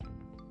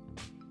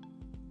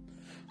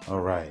All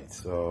right,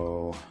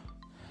 so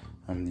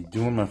I'm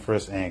doing my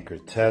first anchor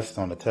test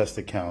on the test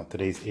account.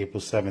 Today's April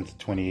 7th,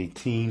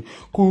 2018.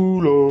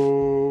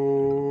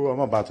 Cool. I'm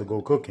about to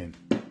go cooking.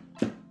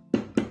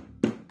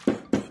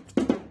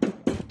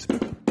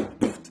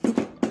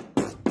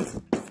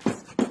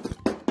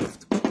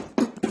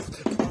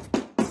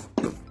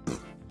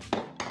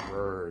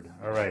 Word.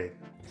 All right,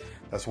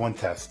 that's one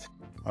test.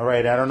 All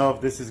right, I don't know if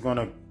this is going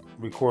to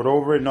record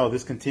over it. No,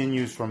 this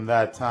continues from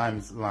that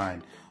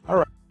timeline. All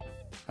right,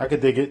 I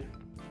could dig it.